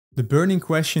The burning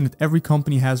question that every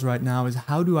company has right now is,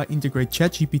 how do I integrate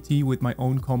ChatGPT with my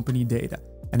own company data?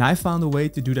 And I found a way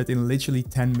to do that in literally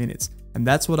 10 minutes. And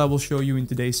that's what I will show you in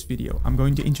today's video. I'm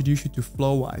going to introduce you to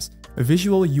Flowise, a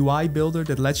visual UI builder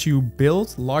that lets you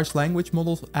build large language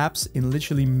models apps in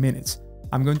literally minutes.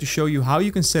 I'm going to show you how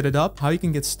you can set it up, how you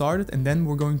can get started, and then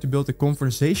we're going to build a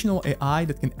conversational AI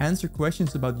that can answer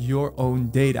questions about your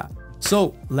own data.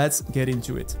 So let's get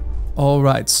into it.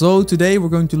 Alright, so today we're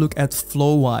going to look at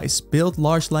Flowise, build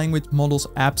large language models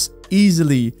apps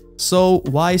easily. So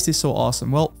why is this so awesome?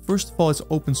 Well, first of all, it's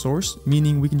open source,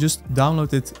 meaning we can just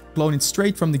download it, clone it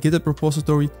straight from the GitHub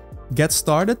repository, get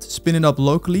started, spin it up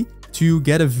locally to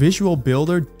get a visual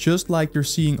builder just like you're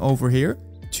seeing over here,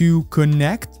 to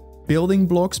connect building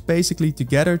blocks basically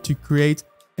together to create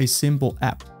a simple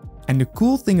app. And the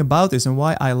cool thing about this and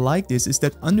why I like this is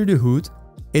that under the hood,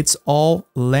 it's all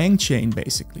LangChain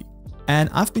basically. And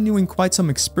I've been doing quite some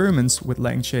experiments with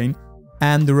LangChain,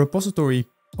 and the repository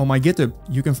on my GitHub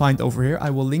you can find over here. I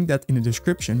will link that in the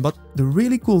description. But the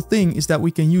really cool thing is that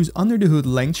we can use under the hood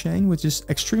LangChain, which is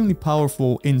extremely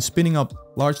powerful in spinning up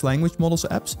large language models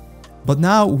apps. But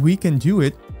now we can do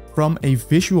it from a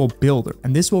visual builder.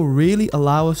 And this will really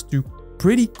allow us to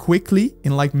pretty quickly,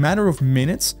 in like matter of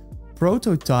minutes,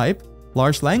 prototype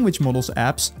large language models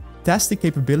apps, test the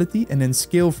capability, and then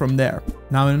scale from there.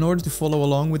 Now, in order to follow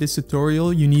along with this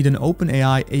tutorial, you need an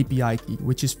OpenAI API key,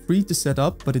 which is free to set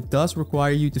up, but it does require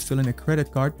you to fill in a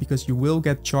credit card because you will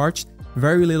get charged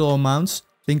very little amounts,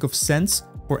 think of cents,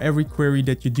 for every query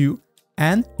that you do.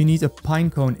 And you need a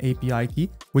Pinecone API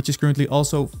key, which is currently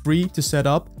also free to set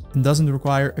up and doesn't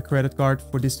require a credit card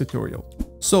for this tutorial.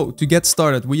 So to get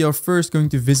started, we are first going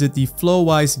to visit the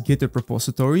Flowise GitHub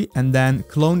repository and then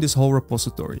clone this whole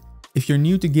repository. If you're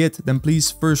new to Git, then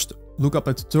please first look up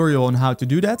a tutorial on how to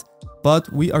do that.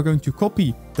 But we are going to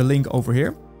copy the link over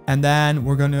here, and then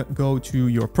we're going to go to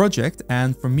your project.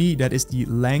 And for me, that is the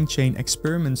LangChain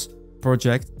experiments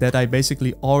project that I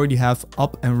basically already have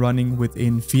up and running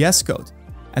within VS Code.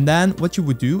 And then what you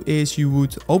would do is you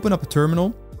would open up a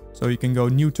terminal. So you can go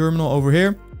new terminal over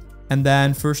here. And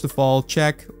then first of all,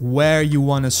 check where you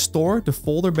want to store the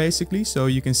folder basically. So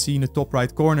you can see in the top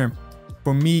right corner,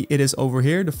 for me, it is over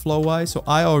here, the Flowise, so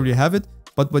I already have it.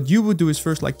 But what you would do is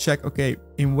first like check, okay,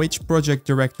 in which project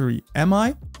directory am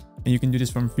I? And you can do this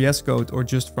from VS Code or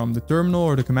just from the terminal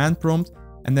or the command prompt.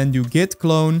 And then do git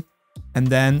clone and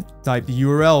then type the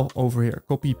URL over here,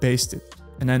 copy paste it.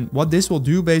 And then what this will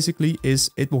do basically is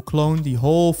it will clone the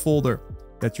whole folder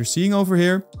that you're seeing over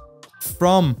here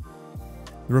from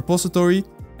the repository.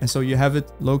 And so you have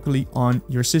it locally on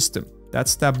your system. That's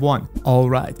step one. All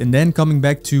right, and then coming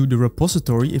back to the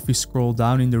repository, if we scroll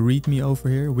down in the README over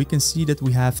here, we can see that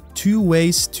we have two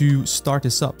ways to start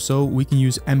this up. So we can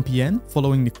use npm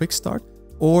following the quick start,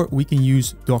 or we can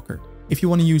use Docker. If you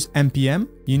want to use npm,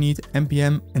 you need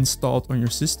npm installed on your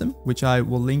system, which I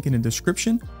will link in the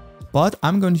description. But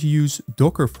I'm going to use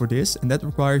Docker for this, and that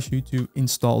requires you to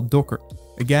install Docker.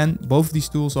 Again, both of these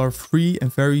tools are free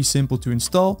and very simple to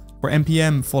install. For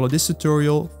npm, follow this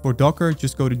tutorial. For Docker,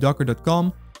 just go to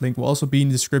docker.com. Link will also be in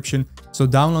the description. So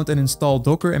download and install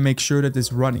Docker and make sure that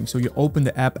it's running. So you open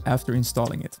the app after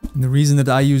installing it. And the reason that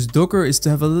I use Docker is to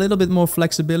have a little bit more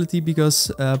flexibility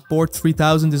because port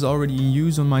 3000 is already in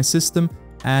use on my system.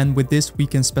 And with this, we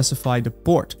can specify the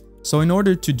port. So in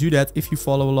order to do that, if you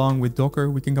follow along with Docker,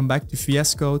 we can come back to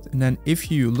VS Code. And then if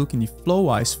you look in the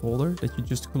Flowise folder that you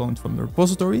just cloned from the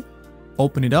repository,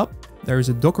 open it up. There is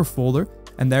a Docker folder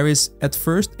and there is at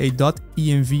first a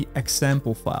 .env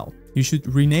example file. You should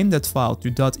rename that file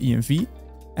to .env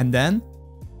and then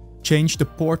change the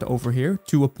port over here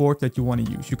to a port that you want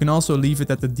to use. You can also leave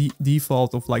it at the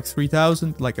default of like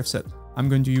 3000. Like I've said, I'm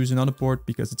going to use another port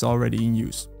because it's already in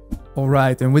use.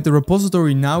 Alright, and with the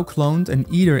repository now cloned and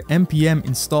either npm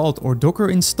installed or Docker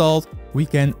installed, we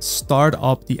can start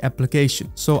up the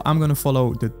application. So I'm going to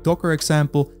follow the Docker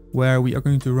example where we are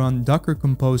going to run docker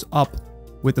compose up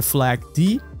with the flag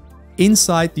D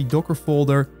inside the Docker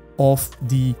folder of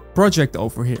the project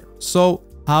over here. So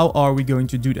how are we going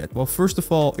to do that? Well, first of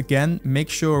all, again, make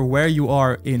sure where you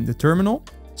are in the terminal.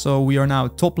 So we are now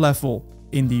top level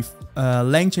in the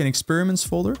LangChain experiments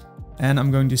folder. And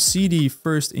I'm going to cd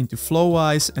first into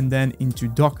Flowise and then into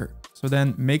Docker. So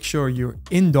then make sure you're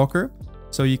in Docker.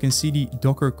 So you can see the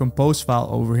Docker compose file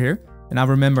over here. And now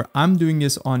remember, I'm doing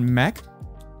this on Mac.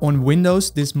 On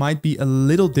Windows, this might be a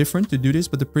little different to do this,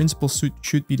 but the principle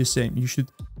should be the same. You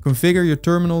should configure your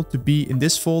terminal to be in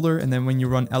this folder. And then when you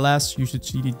run ls, you should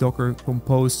see the Docker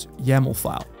compose YAML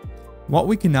file. What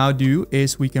we can now do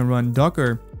is we can run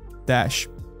docker-compose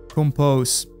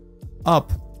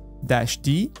up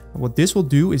 -d. What this will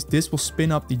do is this will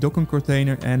spin up the Docker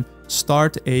container and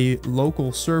start a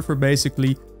local server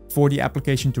basically for the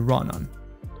application to run on.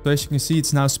 So as you can see,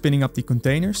 it's now spinning up the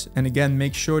containers. And again,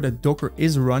 make sure that Docker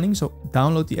is running. So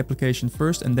download the application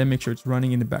first and then make sure it's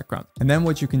running in the background. And then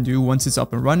what you can do once it's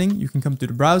up and running, you can come to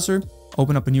the browser,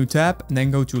 open up a new tab, and then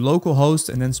go to localhost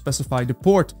and then specify the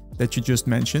port that you just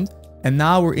mentioned. And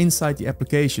now we're inside the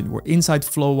application. We're inside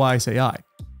Flowise AI.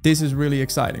 This is really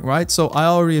exciting, right? So I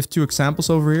already have 2 examples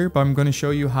over here, but I'm going to show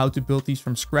you how to build these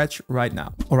from scratch right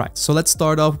now. All right, so let's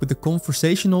start off with the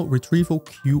conversational retrieval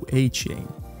QA chain.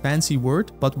 Fancy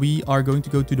word, but we are going to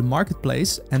go to the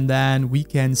marketplace and then we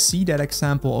can see that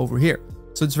example over here.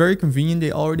 So it's very convenient.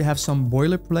 They already have some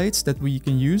boilerplates that we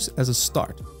can use as a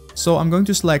start. So I'm going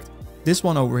to select this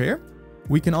one over here.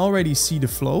 We can already see the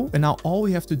flow, and now all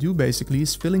we have to do basically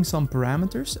is fill in some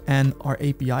parameters and our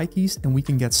API keys and we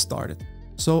can get started.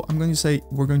 So I'm going to say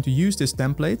we're going to use this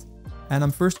template, and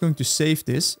I'm first going to save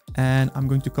this and I'm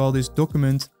going to call this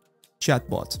document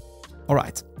chatbot. All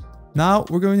right. Now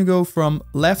we're going to go from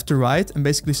left to right and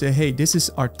basically say, hey, this is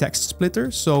our text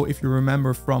splitter. So if you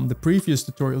remember from the previous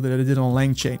tutorial that I did on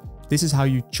LangChain, this is how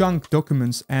you chunk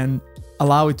documents and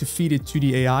allow it to feed it to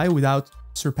the AI without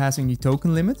surpassing the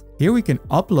token limit. Here we can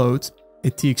upload a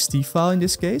TXT file in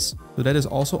this case. So that is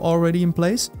also already in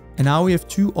place. And now we have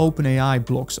 2 OpenAI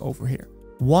blocks over here.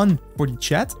 One for the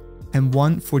chat and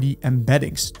one for the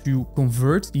embeddings to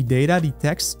convert the data, the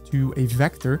text, to a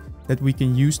vector that we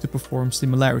can use to perform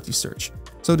similarity search.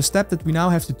 So the step that we now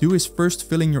have to do is first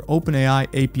fill in your OpenAI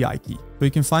API key. So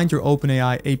you can find your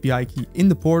OpenAI API key in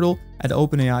the portal at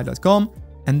openai.com,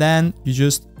 and then you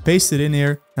just paste it in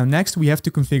here. Now next we have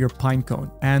to configure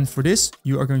Pinecone, and for this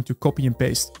you are going to copy and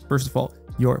paste first of all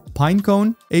your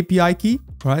Pinecone API key,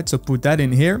 right? So put that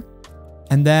in here.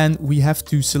 And then we have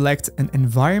to select an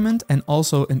environment and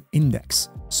also an index.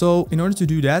 So in order to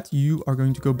do that, you are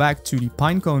going to go back to the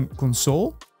Pinecone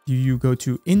console. You go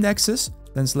to indexes,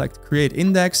 then select create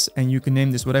index, and you can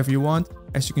name this whatever you want.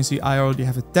 As you can see, I already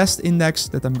have a test index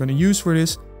that I'm going to use for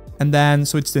this. And then,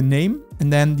 so it's the name.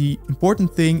 And then the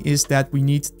important thing is that we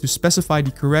need to specify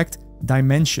the correct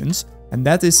dimensions. And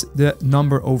that is the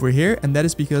number over here. And that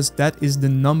is because that is the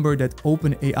number that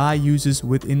OpenAI uses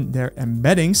within their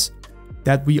embeddings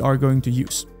that we are going to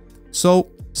use. So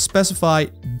specify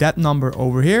that number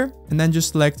over here and then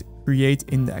just select create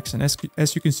index. And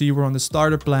as you can see, we're on the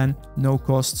starter plan, no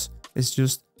costs. It's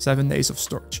just 7 days of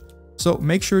storage. So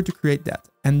make sure to create that.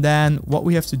 And then what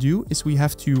we have to do is we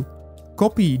have to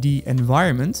copy the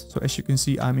environment. So as you can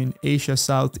see, I'm in Asia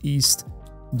Southeast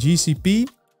GCP,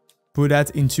 put that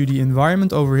into the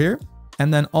environment over here.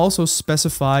 And then also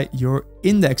specify your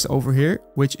index over here,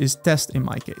 which is test in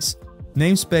my case.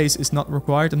 Namespace is not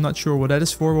required. I'm not sure what that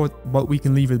is for, but we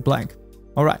can leave it blank.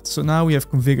 All right, so now we have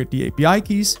configured the API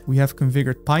keys. We have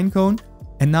configured Pinecone.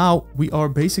 And now we are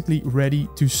basically ready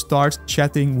to start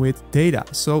chatting with data.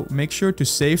 So make sure to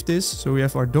save this. So we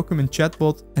have our document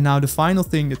chatbot. And now the final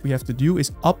thing that we have to do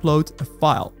is upload a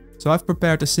file. So I've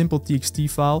prepared a simple TXT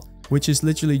file, which is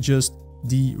literally just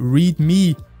the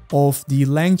README of the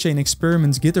LangChain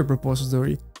experiments GitHub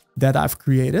repository that I've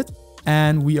created.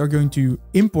 And we are going to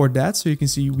import that. So you can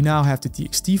see we now have the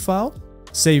TXT file,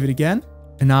 save it again.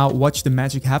 And now watch the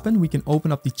magic happen. We can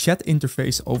open up the chat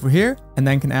interface over here and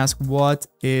then can ask, what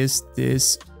is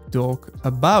this doc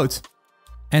about?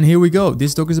 And here we go.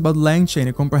 This doc is about LangChain,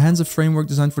 a comprehensive framework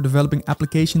designed for developing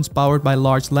applications powered by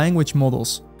large language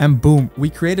models. And boom, we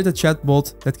created a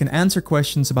chatbot that can answer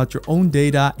questions about your own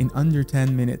data in under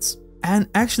 10 minutes. And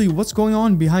actually what's going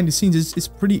on behind the scenes is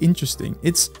pretty interesting.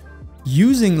 It's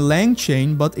using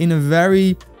LangChain, but in a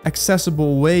very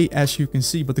accessible way, as you can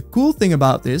see. But the cool thing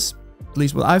about this, at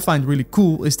least what I find really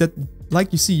cool, is that,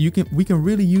 like you see, we can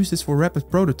really use this for rapid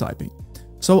prototyping.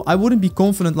 So I wouldn't be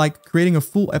confident like creating a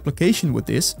full application with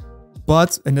this,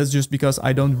 and that's just because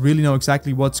I don't really know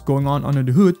exactly what's going on under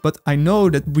the hood, but I know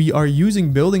that we are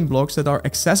using building blocks that are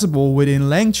accessible within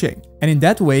LangChain. And in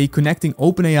that way, connecting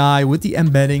OpenAI with the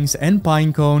embeddings and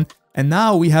Pinecone. And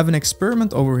now we have an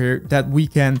experiment over here that we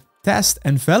can test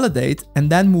and validate and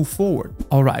then move forward.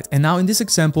 All right, and now in this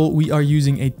example, we are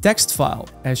using a text file,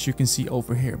 as you can see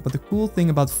over here. But the cool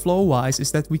thing about Flowise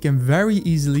is that we can very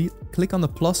easily click on the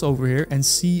plus over here and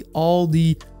see all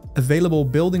the available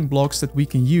building blocks that we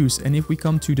can use. And if we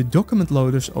come to the document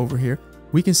loaders over here,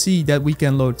 we can see that we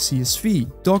can load CSV,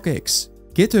 docx,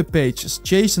 GitHub pages,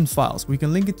 JSON files. We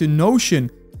can link it to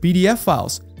Notion, PDF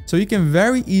files. So you can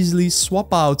very easily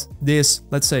swap out this,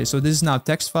 let's say, so this is now a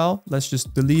text file. Let's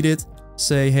just delete it.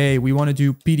 Say, hey, we want to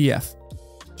do PDF.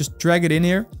 Just drag it in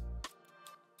here.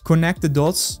 Connect the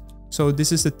dots. So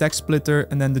this is the text splitter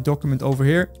and then the document over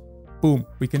here. boom,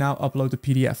 we can now upload the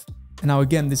PDF. And now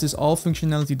again, this is all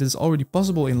functionality that is already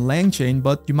possible in LangChain,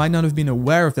 but you might not have been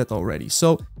aware of that already.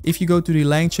 So if you go to the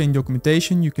LangChain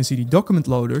documentation, you can see the document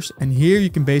loaders, and here you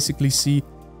can basically see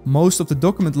most of the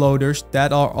document loaders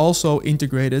that are also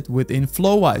integrated within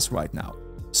Flowise right now.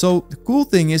 So the cool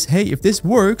thing is, hey, if this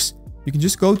works, you can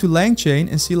just go to LangChain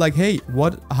and see like, hey,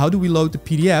 how do we load the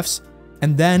PDFs,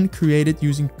 and then create it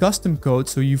using custom code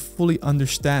so you fully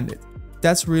understand it.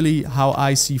 That's really how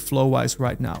I see Flowise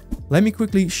right now. Let me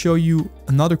quickly show you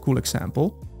another cool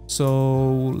example.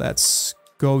 So let's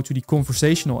go to the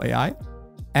conversational AI.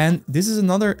 And this is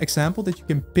another example that you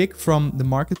can pick from the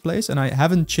marketplace. And I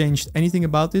haven't changed anything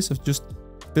about this. I've just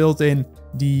built in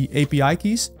the API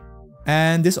keys.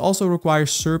 And this also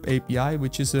requires SERP API,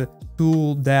 which is a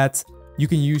tool that you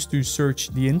can use to search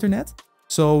the internet.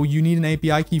 So you need an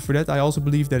API key for that. I also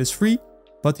believe that is free.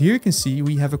 But here you can see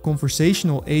we have a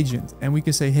conversational agent, and we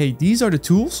can say, hey, these are the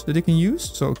tools that it can use.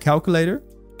 So calculator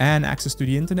and access to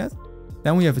the internet.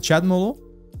 Then we have a chat model,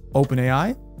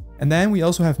 OpenAI, and then we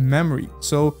also have memory.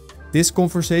 So this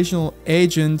conversational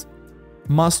agent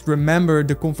must remember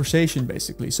the conversation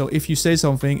basically. So if you say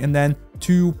something and then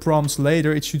 2 prompts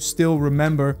later, it should still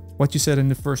remember what you said in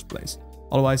the first place.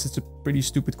 Otherwise, it's a pretty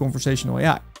stupid conversational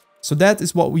AI. So that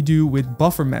is what we do with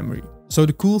buffer memory. So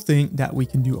the cool thing that we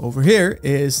can do over here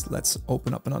is, let's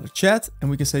open up another chat and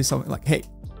we can say something like, hey,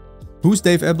 who's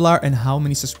Dave Ebelaar and how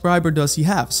many subscribers does he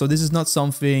have? So this is not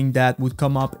something that would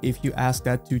come up if you ask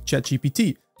that to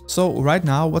ChatGPT. So right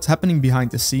now, what's happening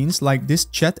behind the scenes, like this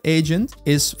chat agent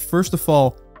is first of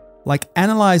all, like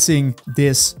analyzing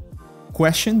this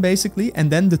question basically,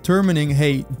 and then determining,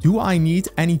 hey, do I need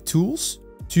any tools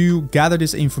to gather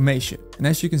this information? And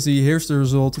as you can see, here's the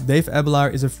result. Dave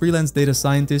Ebelaar is a freelance data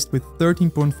scientist with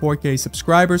 13.4k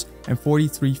subscribers and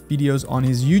 43 videos on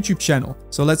his YouTube channel.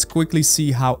 So let's quickly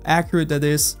see how accurate that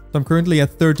is. So I'm currently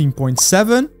at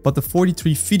 13.7, but the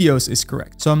 43 videos is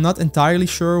correct. So I'm not entirely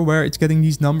sure where it's getting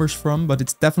these numbers from, but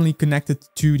it's definitely connected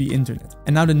to the internet.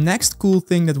 And now the next cool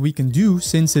thing that we can do,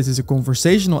 since it is a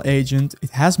conversational agent,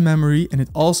 it has memory and it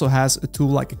also has a tool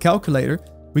like a calculator.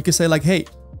 We can say like, hey,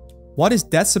 what is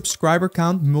that subscriber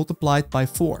count multiplied by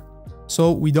 4?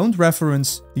 So we don't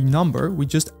reference the number, we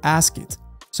just ask it.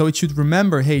 So it should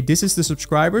remember, hey, this is the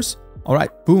subscribers. All right,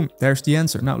 boom, there's the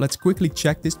answer. Now let's quickly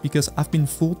check this because I've been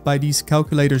fooled by these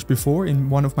calculators before in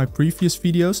one of my previous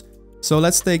videos. So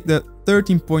let's take the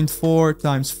 13.4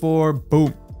 times 4,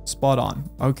 boom, spot on.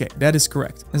 Okay, that is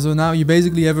correct. And so now you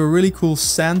basically have a really cool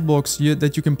sandbox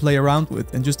that you can play around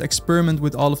with and just experiment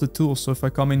with all of the tools. So if I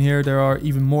come in here, there are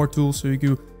even more tools. So you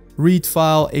can read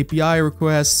file, API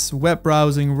requests, web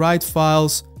browsing, write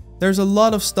files. There's a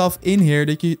lot of stuff in here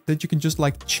that you can just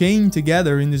like chain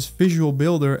together in this visual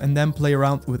builder and then play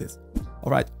around with it.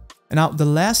 All right. And now the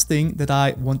last thing that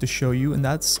I want to show you, and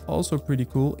that's also pretty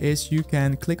cool, is you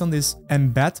can click on this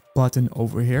embed button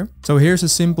over here. So here's a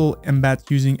simple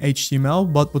embed using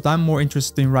HTML, but what I'm more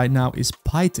interested in right now is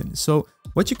Python. So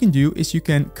what you can do is you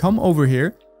can come over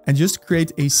here and just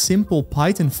create a simple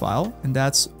Python file. And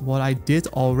that's what I did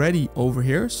already over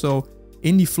here. So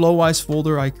in the Flowise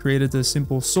folder, I created a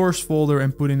simple source folder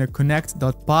and put in a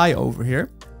connect.py over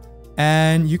here.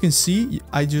 And you can see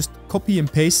I just copy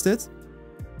and pasted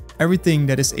everything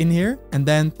that is in here and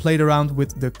then played around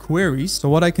with the queries. So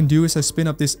what I can do is I spin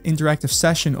up this interactive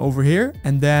session over here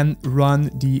and then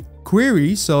run the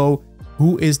query. So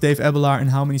who is Dave Ebelaar and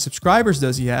how many subscribers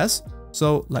does he has?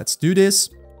 So let's do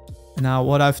this. And now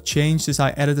what I've changed is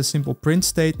I added a simple print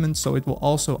statement, so it will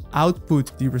also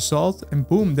output the result, and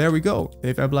boom, there we go.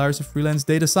 Dave Ebelaar is a freelance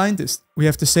data scientist. We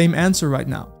have the same answer right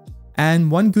now.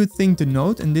 And one good thing to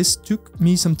note, and this took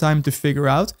me some time to figure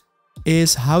out,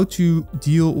 is how to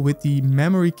deal with the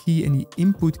memory key and the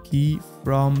input key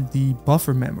from the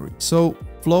buffer memory. So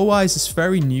Flowise is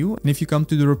very new, and if you come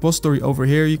to the repository over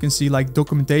here, you can see like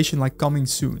documentation like coming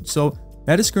soon. So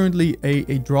that is currently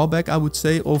a drawback, I would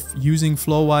say, of using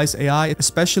Flowise AI,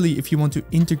 especially if you want to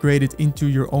integrate it into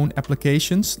your own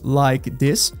applications like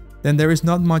this, then there is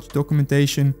not much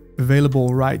documentation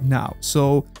available right now.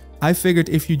 So I figured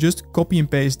if you just copy and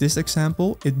paste this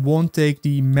example, it won't take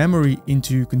the memory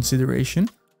into consideration.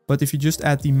 But if you just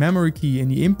add the memory key and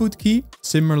the input key,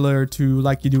 similar to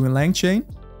like you do in LangChain,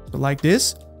 so like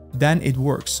this, then it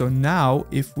works. So now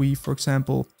if we, for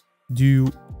example,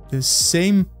 do the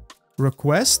same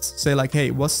request, say like, hey,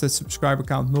 what's the subscriber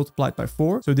count multiplied by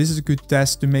 4? So this is a good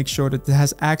test to make sure that it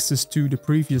has access to the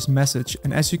previous message.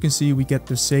 And as you can see, we get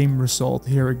the same result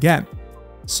here again.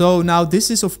 So now this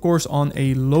is of course on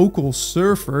a local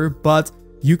server, but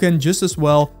you can just as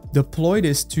well deploy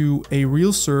this to a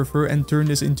real server and turn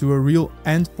this into a real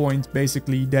endpoint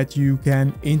basically that you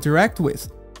can interact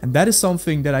with. And that is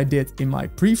something that I did in my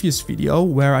previous video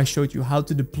where I showed you how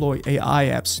to deploy AI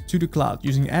apps to the cloud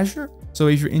using Azure. So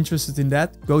if you're interested in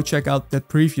that, go check out that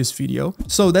previous video.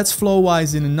 So that's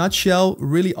Flowise in a nutshell.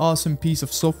 Really awesome piece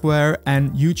of software,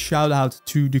 and huge shout out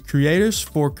to the creators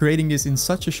for creating this in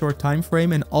such a short time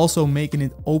frame and also making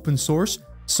it open source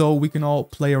so we can all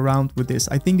play around with this.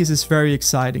 I think this is very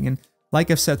exciting, and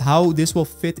like I've said, how this will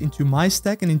fit into my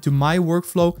stack and into my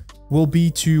workflow will be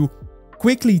to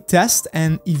quickly test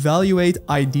and evaluate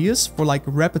ideas for like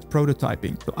rapid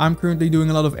prototyping. So I'm currently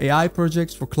doing a lot of AI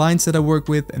projects for clients that I work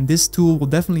with, and this tool will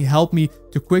definitely help me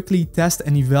to quickly test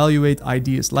and evaluate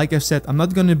ideas. Like I've said, I'm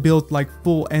not going to build like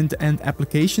full end-to-end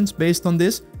applications based on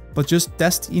this, but just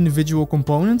test individual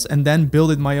components and then build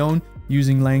it my own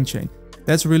using LangChain.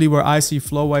 That's really where I see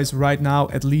Flowise right now,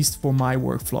 at least for my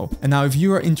workflow. And now if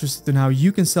you are interested in how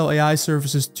you can sell AI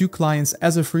services to clients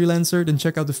as a freelancer, then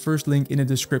check out the first link in the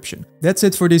description. That's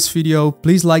it for this video.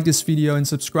 Please like this video and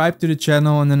subscribe to the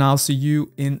channel, and then I'll see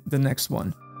you in the next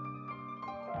one.